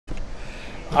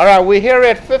All right, we're here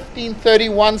at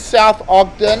 1531 South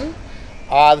Ogden.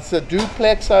 There's a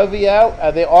duplex over here.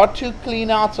 There are two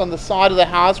cleanouts on the side of the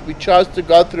house. We chose to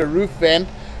go through the roof vent.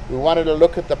 We wanted to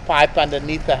look at the pipe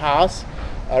underneath the house.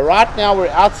 Right now we're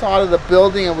outside of the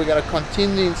building and we're going to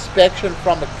continue the inspection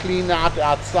from a cleanout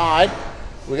outside.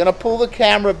 We're going to pull the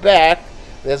camera back.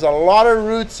 There's a lot of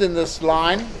roots in this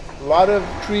line, a lot of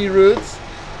tree roots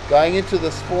going into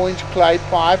this 4-inch clay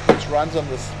pipe which runs on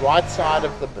the right side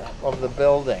of the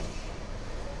building.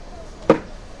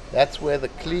 That's where the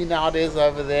clean out is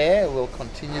over there. We'll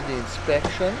continue the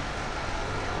inspection.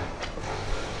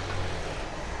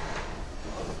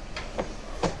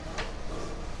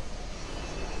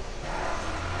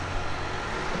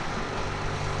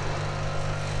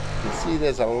 You see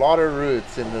there's a lot of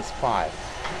roots in this pipe.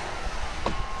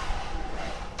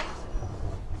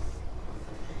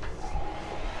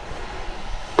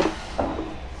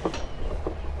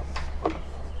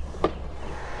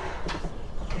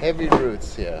 Heavy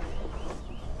roots here.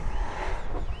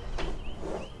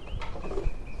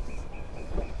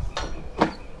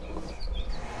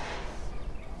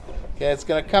 Okay, it's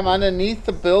going to come underneath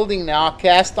the building now.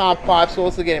 Cast iron pipe's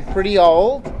also getting pretty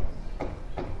old.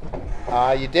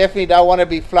 You definitely don't want to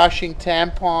be flushing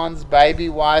tampons, baby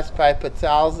wipes, paper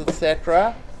towels,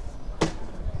 etc.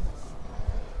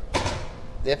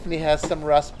 Definitely has some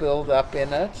rust buildup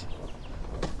in it.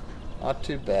 Not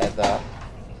too bad though.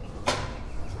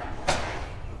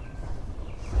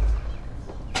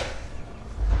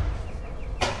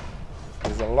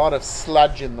 There's a lot of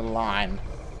sludge in the line.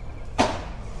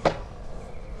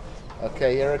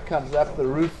 Okay, here it comes up the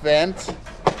roof vent.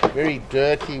 Very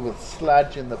dirty with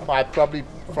sludge in the pipe, probably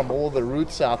from all the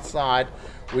roots outside.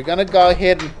 We're going to go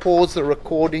ahead and pause the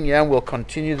recording here and we'll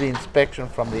continue the inspection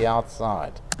from the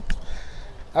outside.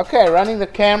 Okay, running the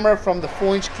camera from the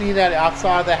 4-inch cleanout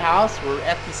outside the house. We're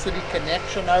at the city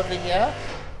connection over here.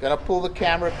 Going to pull the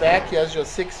camera back. Here's your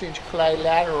 6-inch clay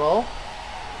lateral.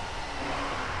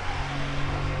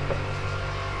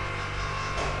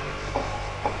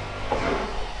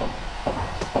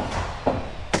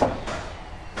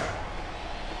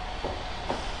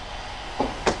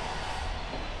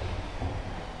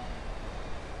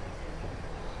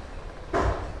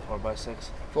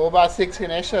 Four by six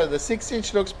connection. The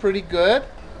 6-inch looks pretty good.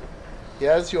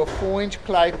 Here's your 4-inch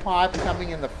clay pipe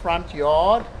coming in the front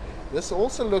yard. This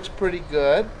also looks pretty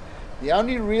good. The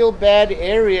only real bad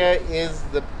area is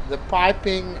the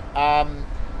piping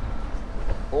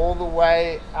all the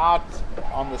way out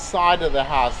on the side of the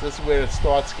house. This is where it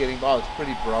starts getting, oh, it's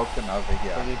pretty broken over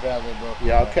here. Pretty badly broken.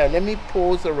 Yeah, okay, let me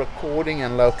pause the recording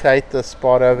and locate the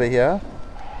spot over here.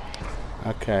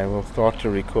 Okay, we'll start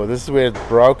to record. This is where it's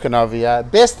broken over here.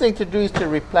 Best thing to do is to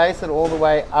replace it all the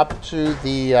way up to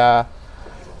the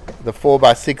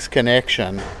 4x6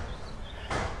 connection.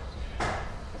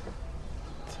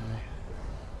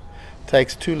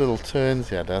 Takes two little turns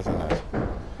here, doesn't it?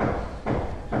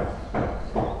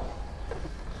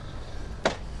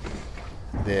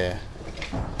 There.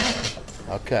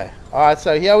 Okay. Alright,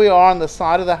 so here we are on the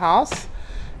side of the house,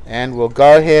 and we'll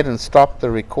go ahead and stop the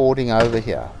recording over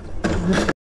here.